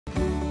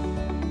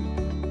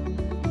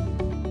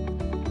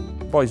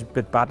boy's a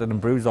bit battered and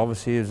bruised.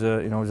 Obviously,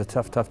 it was a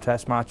tough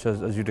test match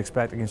as you'd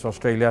expect against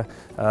Australia.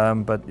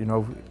 But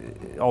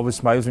always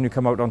smiles when you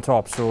come out on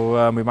top.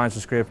 So we managed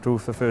to scrape through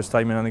for the first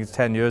time in I think it's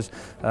 10 years.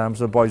 So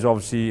the boys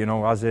obviously,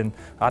 as in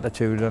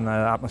attitude and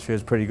atmosphere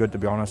is pretty good, to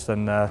be honest.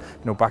 And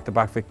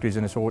back-to-back victories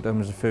in this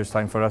autumn is the first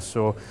time for us.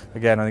 So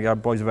again, I think our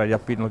boys are very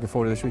upbeat and looking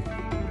forward to this week.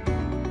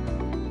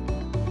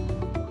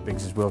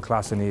 Biggs is world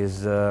class, and he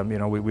is,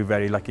 we're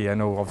very lucky. I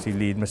know obviously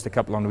Lead missed a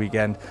couple on the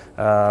weekend.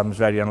 It's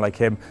very unlike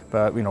him,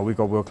 but we've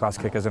got world class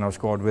kickers in our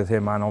squad with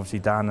him, and obviously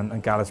Dan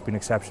and Gareth's been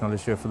exceptional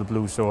this year for the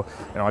Blues. So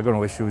I got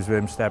no issues with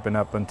him stepping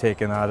up and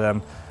taking that.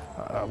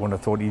 I wouldn't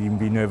have thought he'd even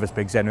be nervous.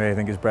 Biggs anyway. I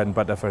think it's bread and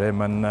butter for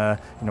him, and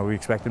we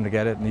expect him to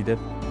get it, and he did.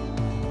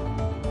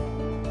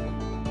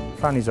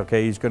 Fanny's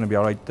okay, he's going to be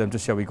all right,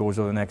 just see how he goes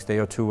over the next day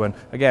or two. And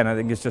again, I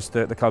think it's just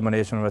the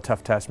culmination of a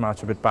tough test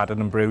match, a bit battered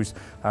and bruised.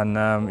 And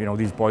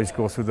these boys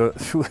go through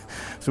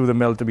the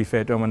mill, to be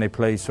fair to them, when they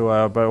play.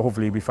 So, but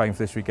hopefully he'll be fine for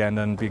this weekend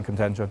and be in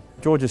contention.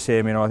 George is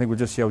same, I think we'll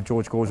just see how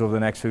George goes over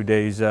the next few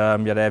days. He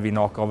had a heavy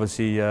knock,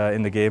 obviously,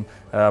 in the game.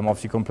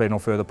 Obviously couldn't play no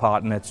further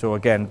part in it. So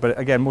again,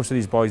 most of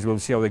these boys, we'll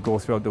see how they go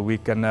throughout the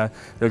week, and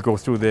they'll go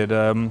through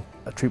their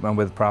treatment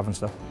with Prav and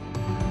stuff.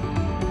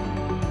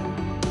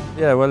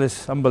 Yeah, well,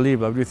 it's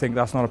unbelievable. I do think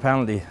that's not a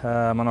penalty.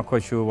 I'm not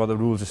quite sure what the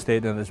rules are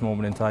stating at this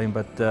moment in time,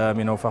 but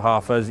for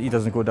Harfers, he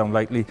doesn't go down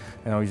lightly.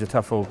 He's a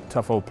tough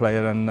old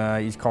player,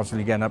 and he's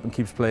constantly getting up and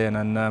keeps playing.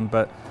 And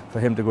but for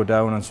him to go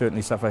down and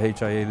certainly suffer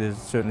HIA, there's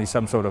certainly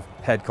some sort of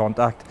head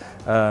contact.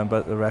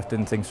 But the ref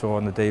didn't think so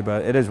on the day.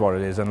 But it is what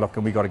it is, and look,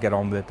 we got to get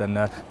on with it. And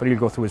but he'll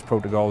go through his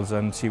protocols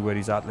and see where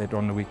he's at later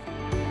on in the week.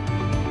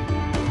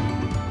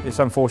 It's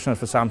unfortunate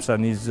for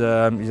Samson. He's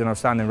an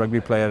outstanding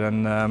rugby player,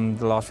 and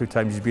the last few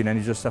times he's been in,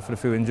 he's just suffered a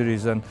few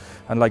injuries, and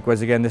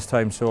likewise again this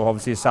time. So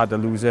obviously it's sad to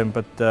lose him,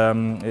 but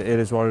it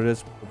is what it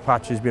is.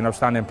 Patch has been an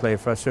outstanding player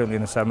for us, certainly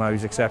in the summer.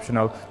 He's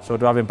exceptional. So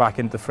to have him back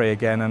into the fray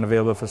again and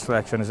available for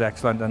selection is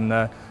excellent,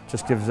 and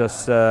just gives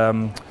us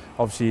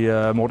obviously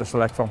more to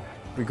select from.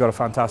 We've got a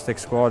fantastic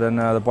squad, and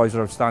the boys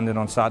are outstanding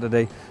on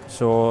Saturday.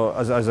 So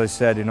as I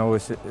said,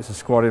 it's a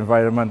squad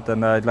environment,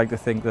 and I'd like to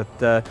think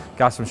that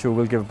Gas, I'm sure,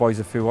 will give boys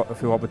a few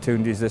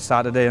opportunities this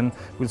Saturday, and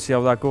we'll see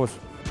how that goes.